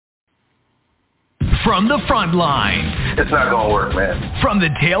From the front lines. It's not going to work, man. From the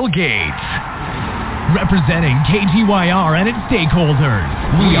tailgates. Representing KGYR and its stakeholders,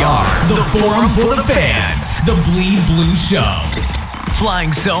 we are the Forum for the Fans, the Bleed Blue Show.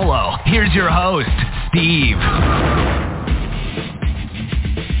 Flying solo, here's your host, Steve.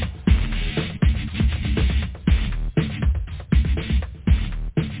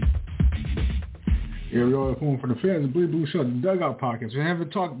 Here we are, Forum for the Fans, the Bleed Blue Show, the Dugout Podcast. We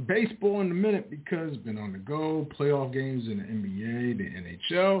haven't talked baseball in a minute because it's been on the go, playoff games in the NBA, the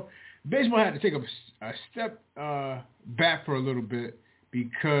NHL. Baseball had to take a step back for a little bit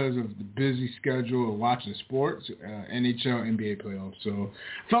because of the busy schedule of watching sports, NHL, NBA playoffs. So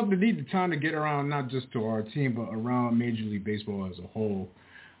I felt the need, the time to get around not just to our team, but around Major League Baseball as a whole.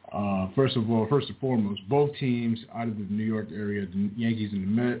 First and foremost, both teams out of the New York area, the Yankees and the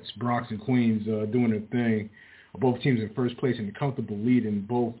Mets, Bronx and Queens, doing their thing. Both teams in first place and a comfortable lead in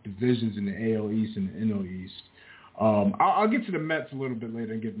both divisions in the AL East and the NL East. I'll get to the Mets a little bit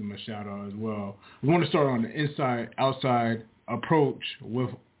later and give them a shout-out as well. We want to start on the inside-outside approach with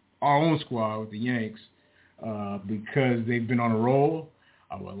our own squad, with the Yanks, because they've been on a roll.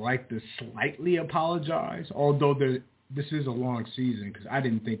 I would like to slightly apologize, although this is a long season, because I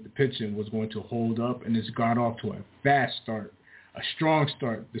didn't think the pitching was going to hold up, and it's got off to a fast start, a strong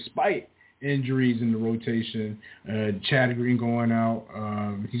start, despite injuries in the rotation. Chad Green going out.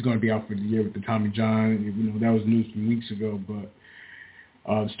 He's going to be out for the year with the Tommy John. You know, that was news from weeks ago, but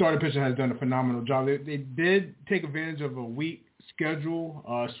the starting pitcher has done a phenomenal job. They did take advantage of a weak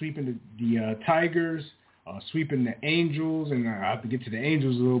schedule, sweeping the Tigers, sweeping the Angels, and I have to get to the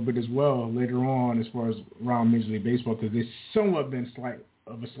Angels a little bit as well later on as far as around Major League Baseball, because they've somewhat been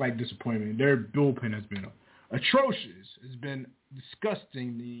a slight disappointment. Their bullpen has been atrocious. It's been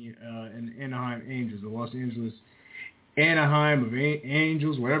disgusting. In the Anaheim Angels, the Los Angeles Anaheim of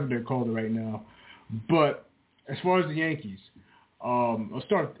Angels, whatever they're called right now. But as far as the Yankees, I'll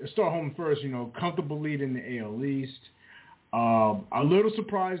start home first. You know, comfortable lead in the AL East. A little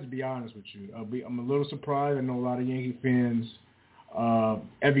surprised, to be honest with you. I'm a little surprised. I know a lot of Yankee fans,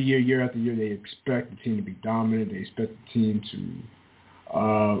 every year after year, they expect the team to be dominant. They expect the team to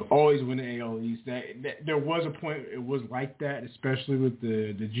always win the AL East. There was a point it was like that, especially with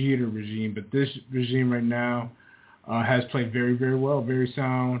the Jeter regime. But this regime right now has played very, very well, very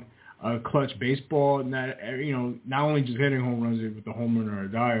sound, clutch baseball. Not only just hitting home runs with the home run or a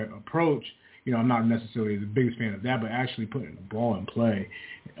die approach. You know, I'm not necessarily the biggest fan of that, but actually putting the ball in play.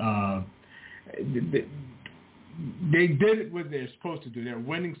 They did what they're supposed to do. They're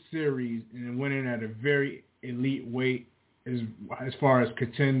winning series and winning at a very elite weight as far as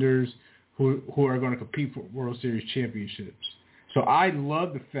contenders who are going to compete for World Series championships. So I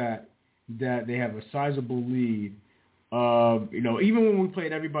love the fact that they have a sizable lead. Even when we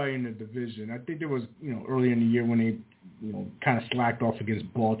played everybody in the division, I think there was, early in the year when they, kind of slacked off against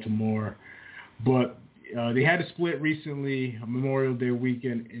Baltimore. But they had a split recently, Memorial Day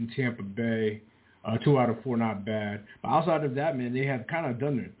weekend in Tampa Bay. 2 out of 4, not bad. But outside of that, man, they have kind of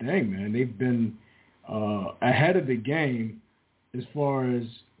done their thing, man. They've been ahead of the game as far as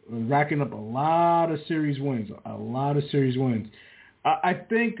racking up a lot of series wins. I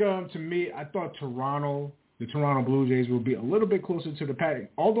think, to me, I thought the Toronto Blue Jays will be a little bit closer to the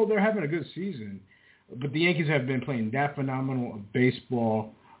pack, although they're having a good season. But the Yankees have been playing that phenomenal of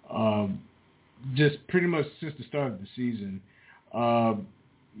baseball just pretty much since the start of the season.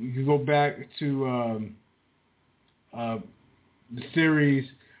 You can go back to the series,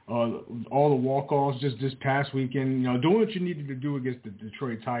 all the walk-offs just this past weekend, doing what you needed to do against the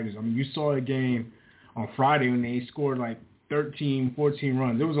Detroit Tigers. I mean, you saw a game on Friday when they scored like 13, 14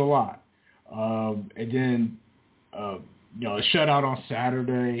 runs. It was a lot. And then, a shutout on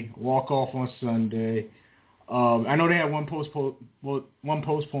Saturday, walk-off on Sunday. I know they had one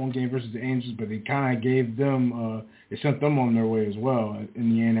postponed game versus the Angels, but they kind of gave them, they sent them on their way as well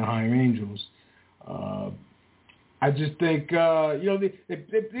in the Anaheim Angels. I just think, they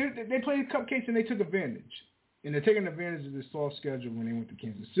played cupcakes and they took advantage. And they're taking advantage of this soft schedule when they went to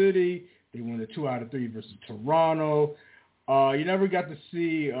Kansas City. They won the 2 out of 3 versus Toronto. You never got to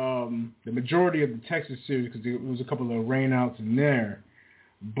see the majority of the Texas series because there was a couple of rainouts in there.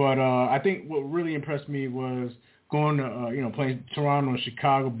 But I think what really impressed me was going to, playing Toronto and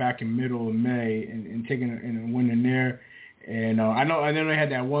Chicago back in middle of May and taking and winning there. And I know they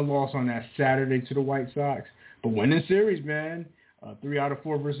had that one loss on that Saturday to the White Sox. But winning series, man, 3 out of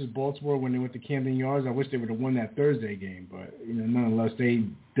 4 versus Baltimore when they went to Camden Yards. I wish they would have won that Thursday game. But, nonetheless, they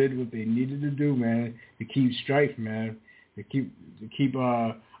did what they needed to do, man, to keep strife, man, to keep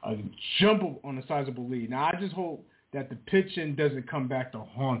a jump on a sizable lead. Now, I just hope that the pitching doesn't come back to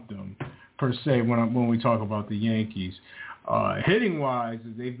haunt them per se when we talk about the Yankees. Hitting wise,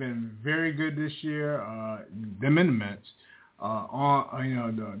 they've been very good this year. Them and the Mets.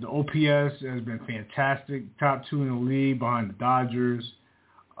 The OPS has been fantastic. Top 2 in the league behind the Dodgers.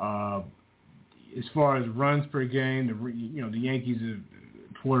 As far as runs per game, the Yankees have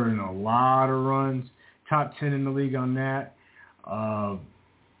poured in a lot of runs. Top 10 in the league on that.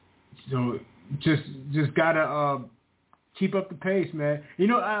 So just gotta keep up the pace, man.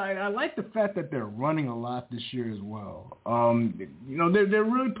 I like the fact that they're running a lot this year as well. They're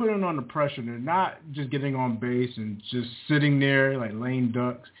really putting on the pressure. They're not just getting on base and just sitting there like lame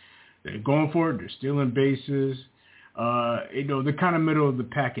ducks. They're going for it. They're stealing bases. They're kind of middle of the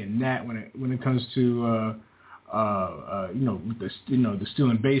pack in that when it comes to the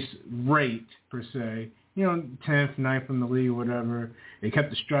stealing base rate per se. 10th, 9th in the league, whatever. They kept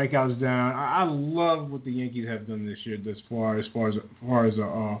the strikeouts down. I love what the Yankees have done this year as far as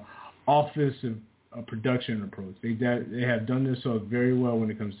offensive production approach. They have done this so very well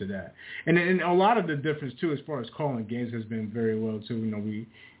when it comes to that. And a lot of the difference, too, as far as calling games has been very well, too. We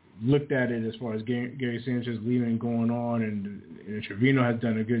looked at it as far as Gary Sanchez leaving and going on, and Trevino has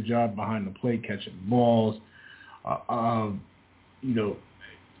done a good job behind the plate catching balls.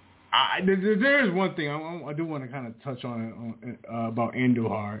 There is one thing I do want to kind of touch on about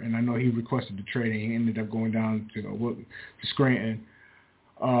Andujar, and I know he requested the trade, and he ended up going down to Scranton.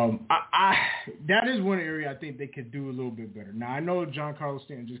 That is one area I think they could do a little bit better. Now, I know Giancarlo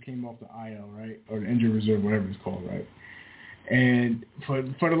Stanton just came off the IL, right, or the injury reserve, whatever it's called, right? And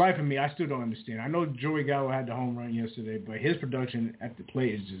for the life of me, I still don't understand. I know Joey Gallo had the home run yesterday, but his production at the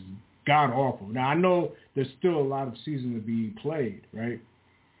plate is just god-awful. Now, I know there's still a lot of season to be played, right?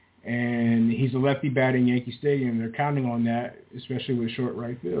 And he's a lefty batting Yankee Stadium. They're counting on that, especially with short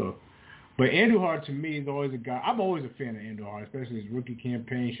right field. But Andujar, to me, is always a guy. I'm always a fan of Andujar, especially his rookie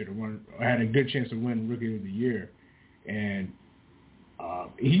campaign. Had a good chance to win Rookie of the Year. And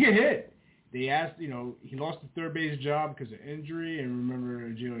he get hit. They asked, he lost the third base job because of injury. And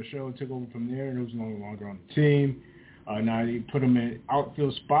remember, Gio Urshela took over from there, and he was no longer on the team. Now they put him in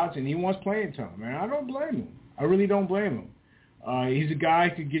outfield spots, and he wants playing time. And I don't blame him. I really don't blame him. He's a guy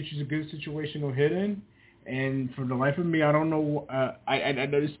who could get you a good situational hitting, and for the life of me, I don't know. I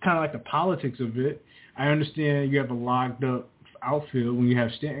know it's kind of like the politics of it. I understand you have a locked up outfield when you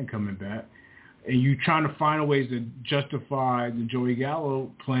have Stanton coming back, and you're trying to find ways to justify the Joey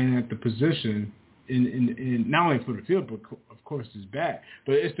Gallo playing at the position in not only for the field, but of course his bat.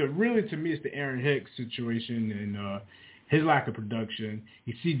 But it's to me, it's the Aaron Hicks situation and his lack of production.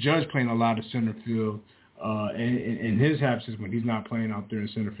 You see Judge playing a lot of center field. In his absence when he's not playing out there in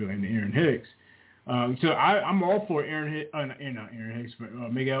center field and Aaron Hicks. So I'm all for Miguel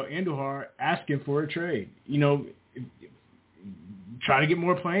Andujar asking for a trade. Try to get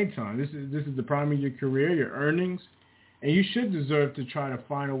more playing time. This is the prime of your career, your earnings, and you should deserve to try to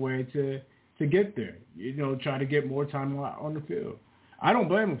find a way to get there. Try to get more time on the field. I don't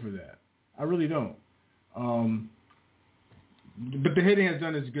blame him for that. I really don't. But the hitting has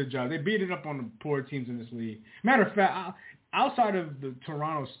done a good job. They beat it up on the poor teams in this league. Matter of fact, outside of the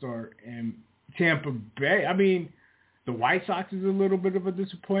Toronto start and Tampa Bay, I mean, the White Sox is a little bit of a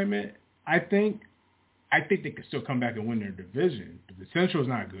disappointment. I think they could still come back and win their division. But the Central's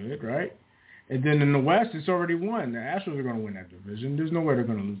not good, right? And then in the West, it's already won. The Astros are going to win that division. There's no way they're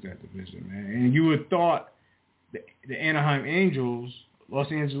going to lose that division, man. And you would have thought the Anaheim Angels,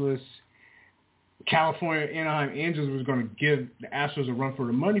 Los Angeles, California, Anaheim Angels was going to give the Astros a run for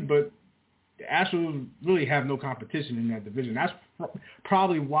the money, but the Astros really have no competition in that division. That's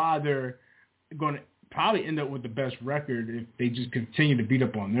probably why they're going to probably end up with the best record if they just continue to beat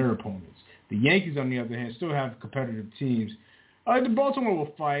up on their opponents. The Yankees, on the other hand, still have competitive teams. The Baltimore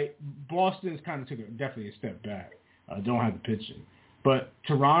will fight. Boston's kind of definitely a step back. Don't have the pitching. But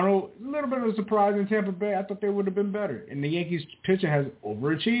Toronto, a little bit of a surprise in Tampa Bay. I thought they would have been better. And the Yankees pitching has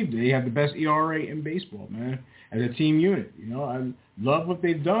overachieved. They have the best ERA in baseball, man, as a team unit. I love what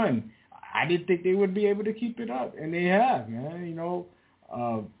they've done. I didn't think they would be able to keep it up, and they have, man.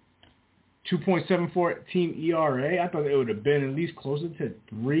 2.74 team ERA. I thought it would have been at least closer to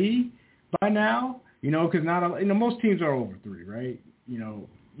 3 by now. Because most teams are over 3, right?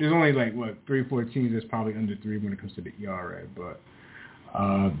 There's only 3 or 4 teams that's probably under 3 when it comes to the ERA, but.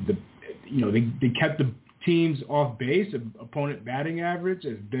 They kept the teams off base. Opponent batting average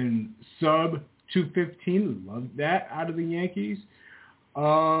has been sub 215. Love that out of the Yankees.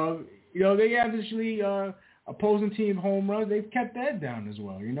 They actually opposing team home runs. They've kept that down as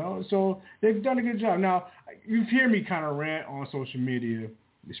well. So they've done a good job. Now you hear me kind of rant on social media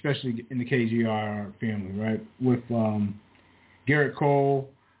especially in the KGR family, right? With Garrett Cole,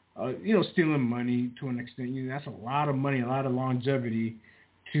 stealing money to an extent. That's a lot of money, a lot of longevity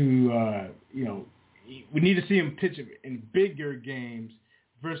to, we need to see him pitch in bigger games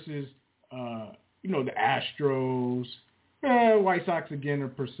versus, the Astros, White Sox again, or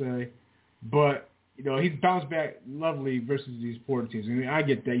per se. But, he's bounced back lovely versus these poor teams. I mean, I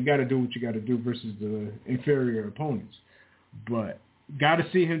get that. You got to do what you got to do versus the inferior opponents. But got to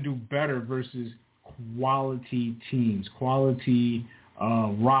see him do better versus quality teams, quality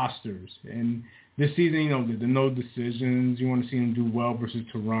rosters. And this season, the no decisions. You want to see him do well versus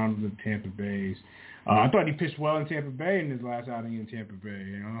Toronto and Tampa Bay. I thought he pitched well in Tampa Bay in his last outing in Tampa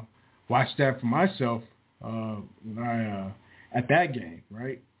Bay. Watched that for myself when I at that game,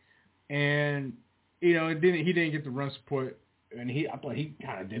 right? And he didn't get the run support, and I thought he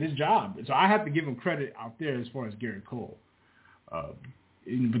kind of did his job. So I have to give him credit out there as far as Garrett Cole. But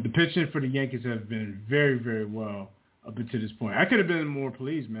the pitching for the Yankees has been very, very well up until this point. I could have been more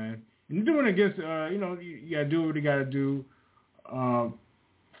pleased, man. And doing it against, you got to do what you got to do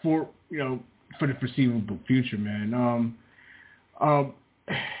for the foreseeable future, man. Are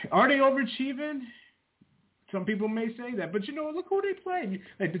they overachieving? Some people may say that, but look who they play.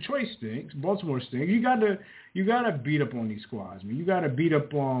 Like Detroit stinks, Baltimore stinks. You gotta beat up on these squads. I mean, you gotta beat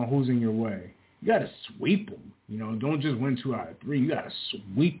up on who's in your way. You gotta sweep them. Don't just win 2 out of 3. You gotta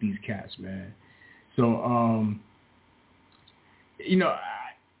sweep these cats, man. So,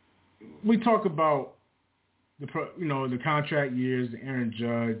 we talk about the contract years, the Aaron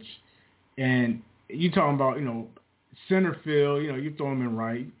Judge, and you talking about center field. You throw him in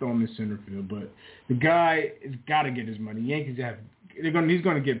right, you throw him in center field, but the guy has got to get his money. Yankees he's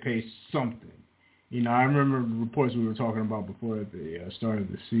going to get paid something. I remember the reports we were talking about before at the start of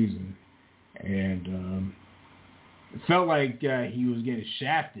the season, and it felt like he was getting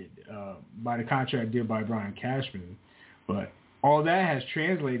shafted by the contract deal by Brian Cashman, but all that has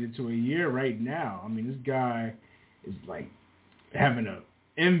translated to a year right now. I mean, this guy is like having a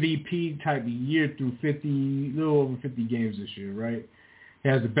MVP type of year through little over 50 games this year, right? He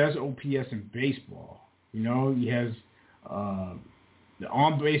has the best OPS in baseball. He has the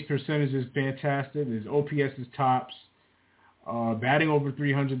on-base percentage is fantastic. His OPS is tops. Batting over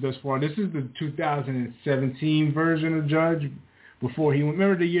 300 thus far. This is the 2017 version of Judge. Before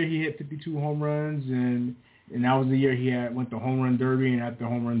remember the year he hit 52 home runs, and that was the year he went to home run derby, and after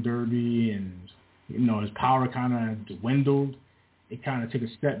home run derby, and his power kind of dwindled. It kind of took a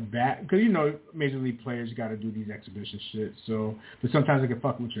step back because major league players got to do these exhibition shit. So, but sometimes it can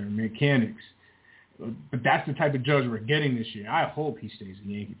fuck with your mechanics. But that's the type of Judge we're getting this year. I hope he stays a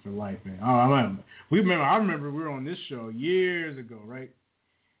Yankee for life, man. I remember we were on this show years ago, right?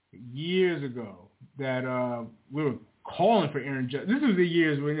 Years ago that we were calling for Aaron Judge. This was the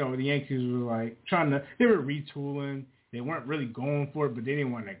years where the Yankees were like they were retooling. They weren't really going for it, but they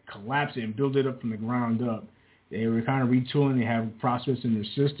didn't want to collapse it and build it up from the ground up. They were kind of retooling. They have prospects in their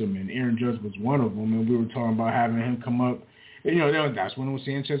system, and Aaron Judge was one of them. And we were talking about having him come up. And, that's when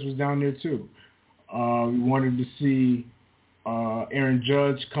Sanchez was down there too. We wanted to see Aaron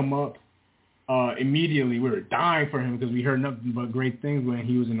Judge come up immediately. We were dying for him because we heard nothing but great things when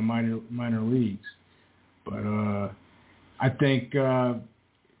he was in the minor leagues. But I think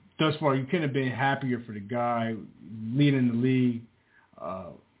thus far you couldn't have been happier for the guy leading the league.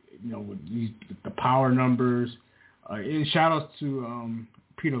 With the power numbers. And shout-outs to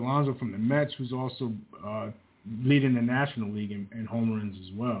Pete Alonso from the Mets, who's also leading the National League in home runs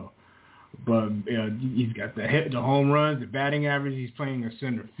as well. But he's got the home runs, the batting average. He's playing a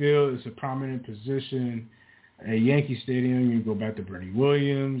center field. It's a prominent position at Yankee Stadium. You can go back to Bernie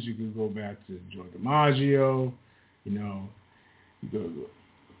Williams. You can go back to Joe DiMaggio.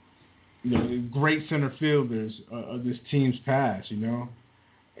 The great center fielders of this team's past,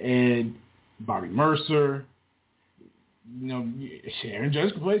 and Bobby Mercer. Aaron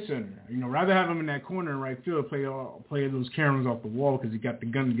Judge can play center. Rather have him in that corner in right field, play those cameras off the wall because he got the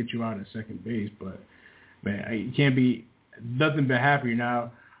gun to get you out at second base. But man, you can't be nothing but happier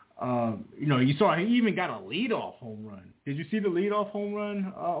now. You saw he even got a leadoff home run. Did you see the leadoff home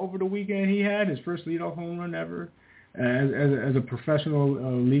run over the weekend? He had his first leadoff home run ever as a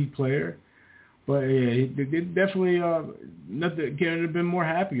professional league player. But yeah, it definitely nothing could have been more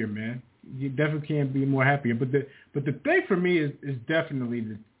happier, man. You definitely can't be more happier. But the thing for me is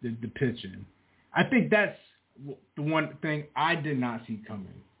definitely the pitching. I think that's the one thing I did not see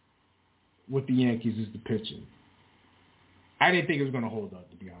coming with the Yankees is the pitching. I didn't think it was going to hold up,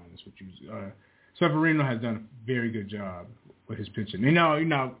 to be honest with you. Severino has done a very good job with his pitching. We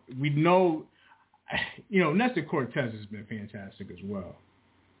know Nestor Cortez has been fantastic as well.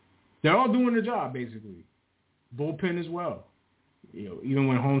 They're all doing their job, basically. Bullpen as well. Even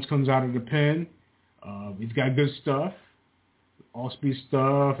when Holmes comes out of the pen, he's got good stuff, all-speed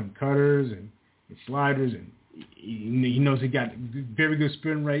stuff and cutters and sliders, and he knows he got very good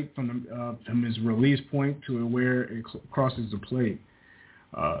spin rate from his release point to where it crosses the plate.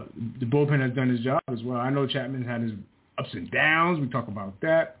 The bullpen has done his job as well. I know Chapman had his ups and downs. We talk about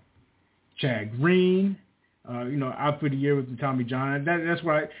that. Chad Green, out for the year with the Tommy John. That's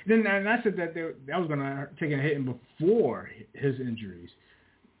why. And I said that was going to take a hit before his injuries.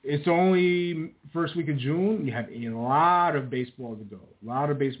 It's only first week of June. You have a lot of baseball to go.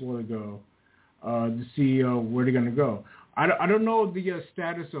 To see where they're going to go. I don't know the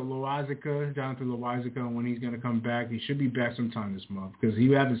status of Jonathan Loizica, when he's going to come back. He should be back sometime this month because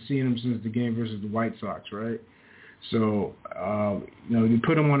we haven't seen him since the game versus the White Sox, right? So, they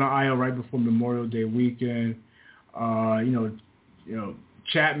put him on the IL right before Memorial Day weekend.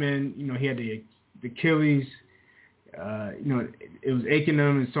 Chapman, he had the Achilles. It was aching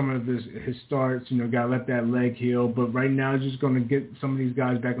him in some of his starts. Got to let that leg heal. But right now, just going to get some of these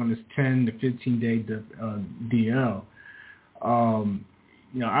guys back on this 10 to 15-day DL. I'm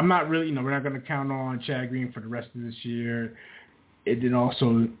not really, we're not going to count on Chad Green for the rest of this year. And then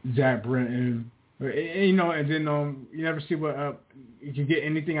also Zach Britton. And then you never see what you can get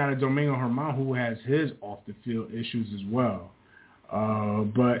anything out of Domingo Germán, who has his off-the-field issues as well.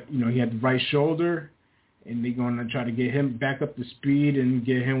 But he had the right shoulder. And they're going to try to get him back up to speed and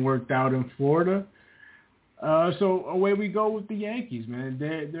get him worked out in Florida. So away we go with the Yankees, man.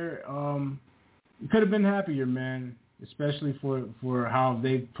 They're could have been happier, man, especially for how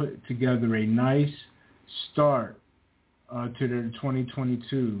they put together a nice start to their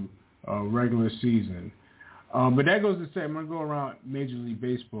 2022 regular season. But that goes to say, I'm going to go around Major League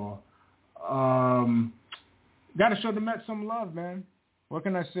Baseball. Got to show the Mets some love, man. What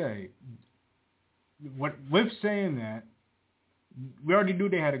can I say? With saying that, we already knew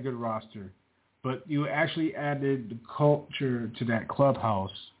they had a good roster, but you actually added the culture to that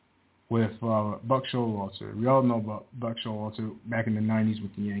clubhouse with Buck Showalter. We all know about Buck Showalter back in the 90s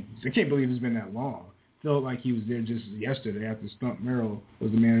with the Yankees. I can't believe it's been that long. Felt like he was there just yesterday after Stump Merrill was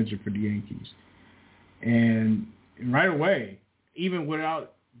the manager for the Yankees. And right away, even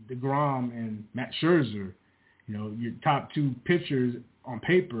without DeGrom and Matt Scherzer, your top two pitchers on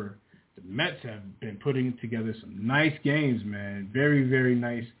paper, the Mets have been putting together some nice games, man. Very, very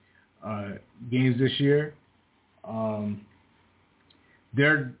nice games this year. I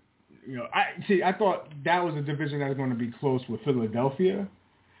thought that was a division that was going to be close with Philadelphia.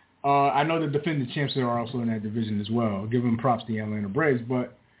 I know the defending champs are also in that division as well. Give them props to the Atlanta Braves,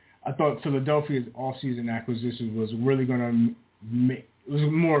 but I thought Philadelphia's off-season acquisition was really going to it was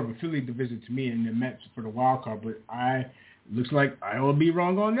more of a Philly division to me, and the Mets for the wild card, but looks like I will be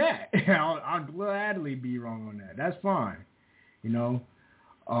wrong on that. I'll gladly be wrong on that. That's fine.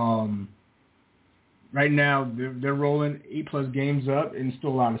 Right now they're rolling 8+ games up, and still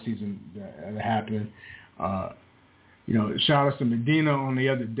a lot of season that happen. Shout out to Medina on the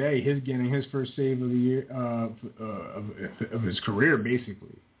other day. He's getting his first save of the year of his career,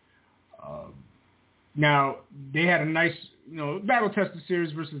 basically. Now they had a nice battle tested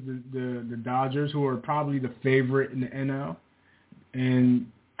series versus the Dodgers, who are probably the favorite in the NL. And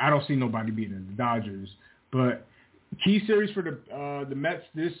I don't see nobody beating the Dodgers. But key series for the Mets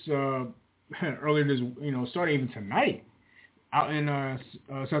this earlier this starting even tonight out in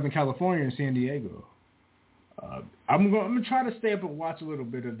Southern California in San Diego. I'm gonna try to stay up and watch a little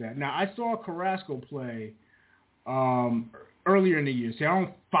bit of that. Now I saw Carrasco play earlier in the year. See, I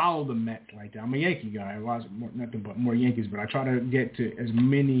don't follow the Mets like that. I'm a Yankee guy. I watch nothing but more Yankees, but I try to get to as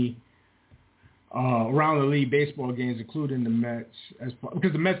many around the league baseball games, including the Mets,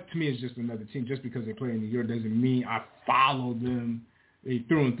 because the Mets to me is just another team. Just because they play in New York doesn't mean I follow them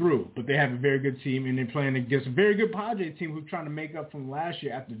through and through. But they have a very good team, and they're playing against a very good Padres team who's trying to make up from last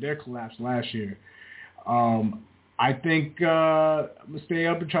year after their collapse last year. I think I'm going to stay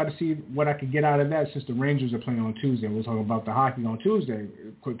up and try to see what I can get out of that since the Rangers are playing on Tuesday. We'll talk about the hockey on Tuesday.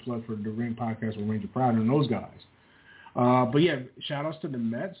 Quick plug for the Ring Podcast with Ranger Pride and those guys. But, yeah, shout-outs to the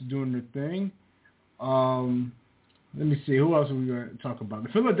Mets doing their thing. Let me see. Who else are we going to talk about? The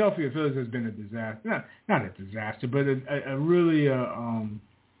Philadelphia Phillies has been a disaster. Not a disaster, but a really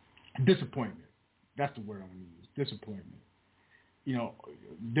disappointment. That's the word I'm going to use, disappointment.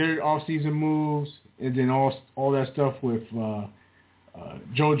 Their off-season moves, and then all that stuff with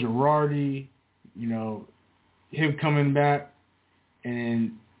Joe Girardi, him coming back,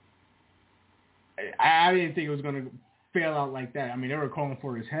 and I didn't think it was going to fail out like that. I mean, they were calling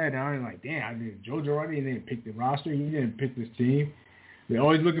for his head, and I was like, damn, Joe Girardi didn't pick the roster. He didn't pick this team. They're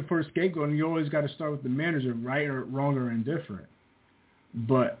always looking for a scapegoat, and you always got to start with the manager, right or wrong or indifferent.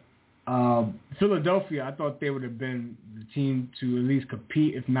 But Philadelphia, I thought they would have been the team to at least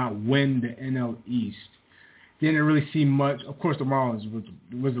compete, if not win the NL East. Didn't really see much. Of course, the Marlins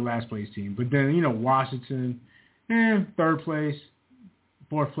was the last place team. But then, Washington, third place,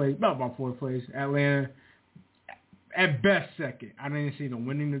 fourth place, about fourth place. Atlanta, at best, second. I didn't see them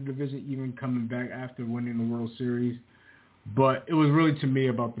winning the division, even coming back after winning the World Series. But it was really, to me,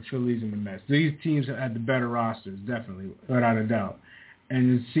 about the Phillies and the Mets. These teams had the better rosters, definitely, without a doubt.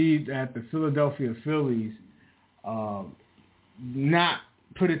 And to see that the Philadelphia Phillies not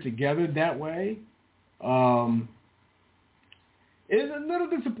put it together that way is a little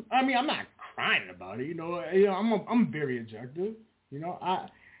disappointing. I mean, I'm not crying about it. I'm very objective.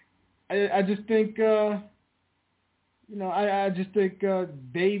 I just think I just think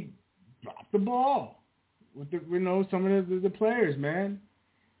they dropped the ball with some of the players, man.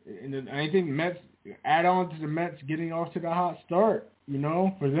 And I think Mets add on to the Mets getting off to the hot start.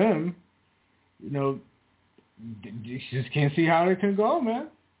 For them, you just can't see how it can go, man.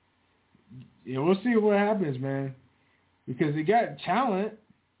 We'll see what happens, man. Because they got talent,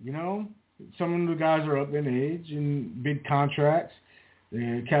 Some of the guys are up in age and big contracts.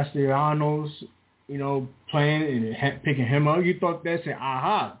 Castellanos, playing and picking him up. You thought that said,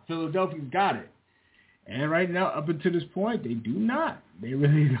 aha, Philadelphia's got it. And right now, up until this point, they do not. They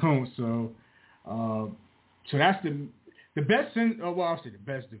really don't. So that's the best. I'll say the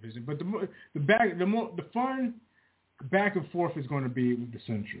best division, but the fun back and forth is going to be with the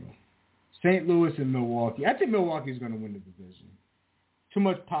Central, St. Louis and Milwaukee. I think Milwaukee is going to win the division. Too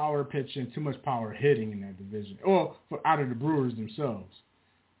much power pitching, too much power hitting in that division, or out of the Brewers themselves.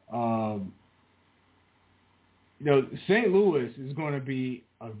 St. Louis is going to be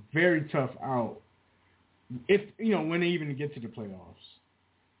a very tough out if when they even get to the playoffs.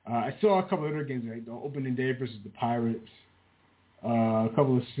 I saw a couple of other games, like the opening day versus the Pirates, a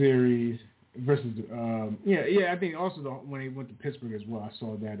couple of series versus I think also when they went to Pittsburgh as well. I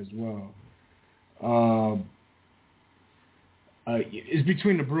saw that as well. It's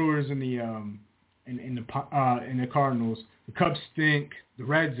between the Brewers and the Cardinals. The Cubs stink. The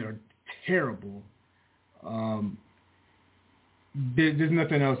Reds are terrible. There's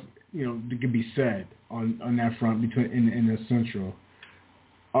nothing else that could be said on that front in the Central.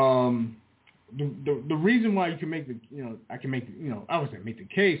 The reason why you can make I would say make the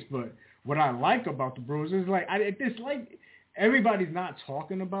case, but what I like about the Brewers is everybody's not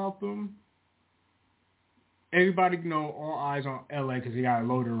talking about them. Everybody all eyes on LA because they got a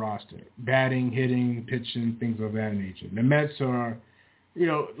loaded roster, batting, hitting, pitching, things of that nature. The Mets are,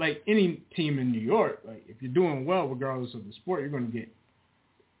 like any team in New York. Like if you're doing well, regardless of the sport, you're going to get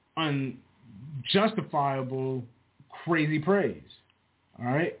unjustifiable, crazy praise. All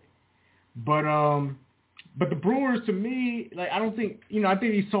right. But the Brewers, to me, I don't think I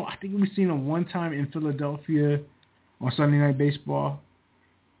think we've seen them one time in Philadelphia on Sunday Night Baseball.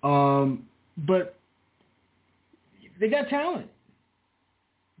 But they got talent.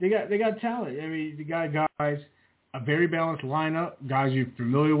 They got talent. I mean, they got guys, a very balanced lineup, guys you're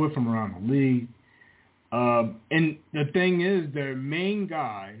familiar with from around the league. And the thing is, their main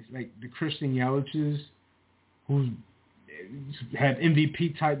guys, like the Christian Yelich's, who's had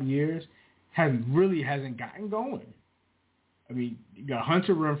MVP type years, hasn't gotten going. I mean, you got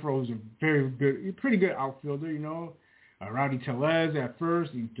Hunter Renfroe, who's a pretty good outfielder, Rowdy Tellez at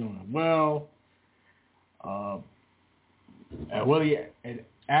first, he's doing well. Willie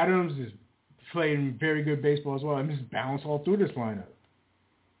Adams is playing very good baseball as well. I mean, just balance all through this lineup.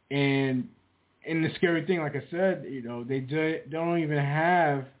 And the scary thing, like I said, they don't even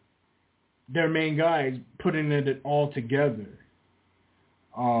have their main guys putting it all together.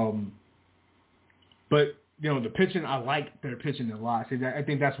 But the pitching, I like their pitching a lot. I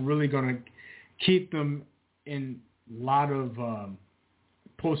think that's really going to keep them in a lot of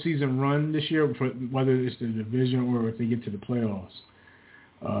postseason run this year, whether it's the division or if they get to the playoffs.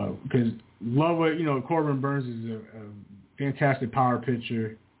 Because Corbin Burns is a fantastic power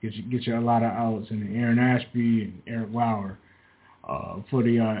pitcher. Get you a lot of outs, and Aaron Ashby and Eric Lauer for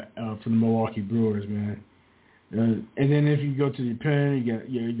the Milwaukee Brewers, man. And then if you go to the pen,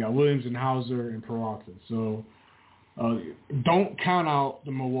 you got Williams and Hauser and Peralta. So don't count out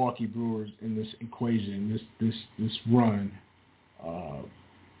the Milwaukee Brewers in this equation, this run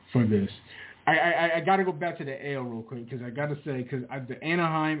for this. I got to go back to the AL real quick because I got to say, because the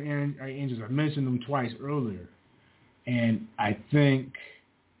Anaheim Angels, I mentioned them twice earlier, and I think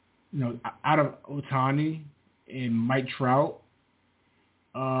out of Ohtani and Mike Trout,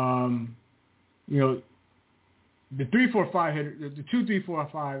 the 3-4-5 hitter, the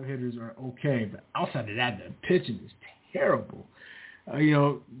 2-3-4-5 hitters are okay, but outside of that, the pitching is terrible.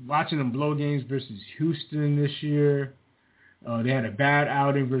 Watching them blow games versus Houston this year, they had a bad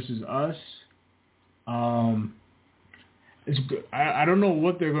outing versus us. It's good. I don't know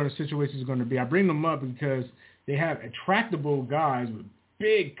what situation is going to be. I bring them up because they have attractable guys with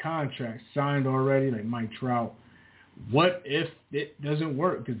big contracts signed already, like Mike Trout. What if it doesn't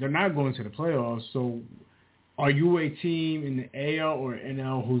work? Because they're not going to the playoffs. So are you a team in the AL or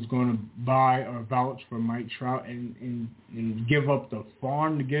NL who's going to buy or vouch for Mike Trout and give up the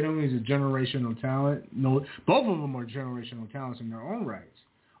farm to get him? He's a generational talent. No, both of them are generational talents in their own rights.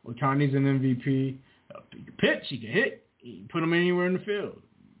 Ohtani's an MVP. He can pitch. He can hit. You can put him anywhere in the field.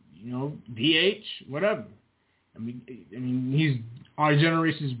 DH, whatever. I mean, he's our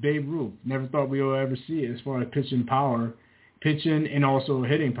generation's Babe Ruth. Never thought we would ever see it as far as pitching and also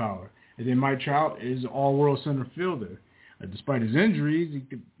hitting power. And then Mike Trout is an all-world center fielder. Despite his injuries, he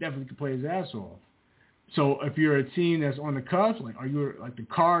definitely play his ass off. So if you're a team that's on the cusp, like are you like the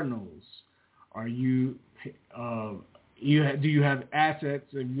Cardinals? Are you do you have assets?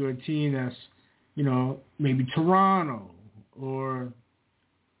 If you're a team that's maybe Toronto or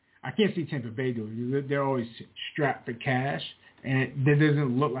I can't see Tampa Bay doing it. They're always strapped for cash, and that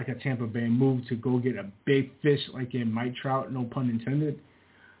doesn't look like a Tampa Bay move to go get a big fish like in Mike Trout, no pun intended.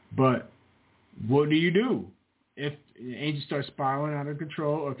 But what do you do? If the Angels start spiraling out of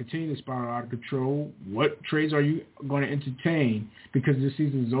control or continue to spiral out of control, what trades are you going to entertain? Because this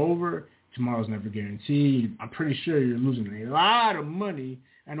season's over, tomorrow's never guaranteed. I'm pretty sure you're losing a lot of money.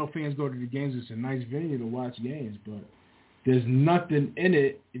 I know fans go to the games. It's a nice venue to watch games, but there's nothing in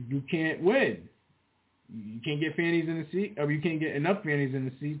it if you can't win. You can't get fannies in the seat, or you can't get enough fannies in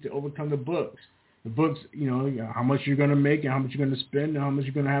the seat to overcome the books. The books, how much you're going to make and how much you're going to spend and how much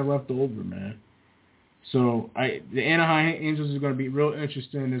you're going to have left over, man. So the Anaheim Angels is going to be real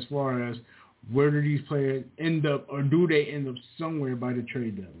interesting as far as where do these players end up, or do they end up somewhere by the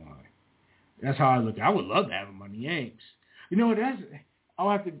trade deadline? That's how I look at it. I would love to have them on the Yanks.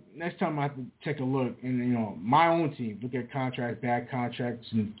 Next time I have to take a look and, my own team, look at bad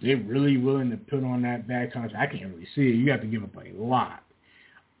contracts, and they're really willing to put on that bad contract. I can't really see it. You have to give up a lot,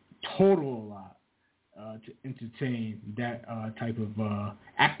 a lot, to entertain that type of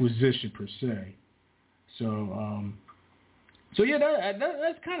acquisition per se. So yeah,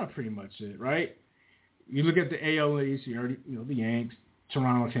 that's kind of pretty much it, right? You look at the AL East, you already, the Yanks,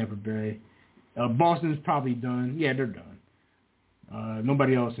 Toronto, Tampa Bay. Boston's probably done. Yeah, they're done.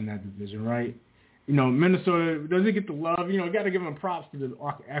 Nobody else in that division, right? Minnesota doesn't get the love. You got to give them props for the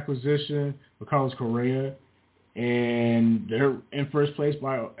acquisition of Carlos Correa, and they're in first place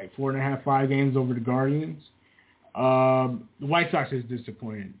by 4.5 games over the Guardians. The White Sox is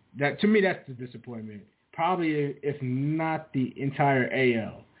disappointing. To me, that's the disappointment. Probably, if not the entire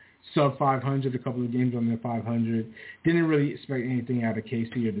AL. Sub 500, a couple of games on the 500. Didn't really expect anything out of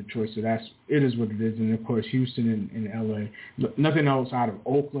KC or Detroit, so it is what it is. And, of course, Houston and LA. Nothing else out of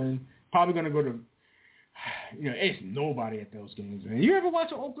Oakland. Probably going to go to, it's nobody at those games. Man. You ever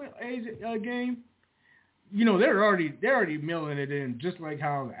watch an Oakland A's game? They're already milling it in, just like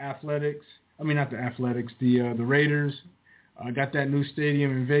how the Raiders got that new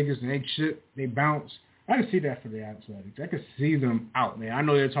stadium in Vegas, and they bounce. I can see that for the Athletics. I can see them out, man. I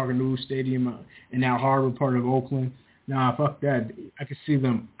know they're talking new stadium in that harbor part of Oakland. Nah, fuck that. I can see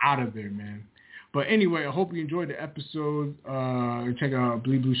them out of there, man. But anyway, I hope you enjoyed the episode. Check out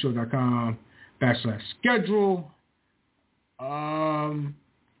bleedblueshow.com/schedule.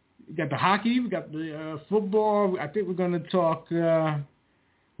 We got the hockey. We got the football. I think we're going to talk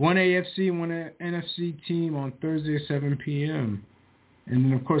one AFC and one NFC team on Thursday at 7 p.m. And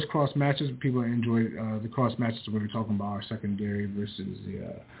then, of course, cross matches. People enjoy the cross matches when we're talking about our secondary versus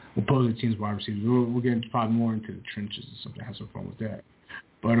the opposing team's wide receivers. We'll get probably more into the trenches or something. Have some fun with that.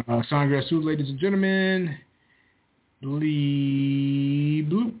 But Sangre Azul, ladies and gentlemen, bleed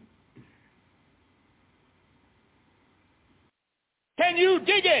blue. Can you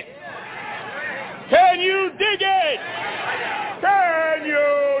dig it? Can you dig it? Can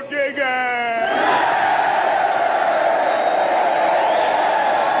you dig it?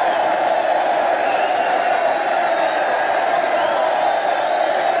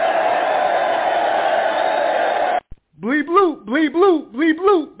 Bleed blue, bleed blue, bleed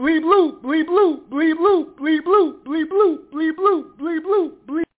blue, bleed blue, bleed blue, bleed blue, bleed blue, bleed blue, bleed blue, bleed blue,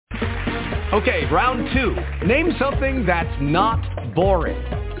 bleed. Okay, round 2. Name something that's not boring.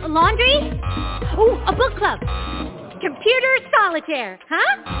 A laundry? Ooh, a book club. Computer solitaire,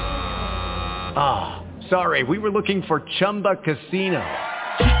 huh? Ah, sorry, we were looking for Chumba Casino.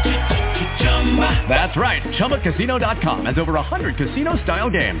 That's right. ChumbaCasino.com has over 100 casino-style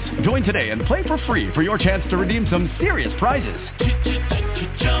games. Join today and play for free for your chance to redeem some serious prizes.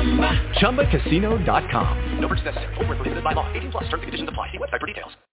 ChumbaCasino.com. No purchase necessary. Void where prohibited by law. 18+. Terms and conditions apply. See website for details.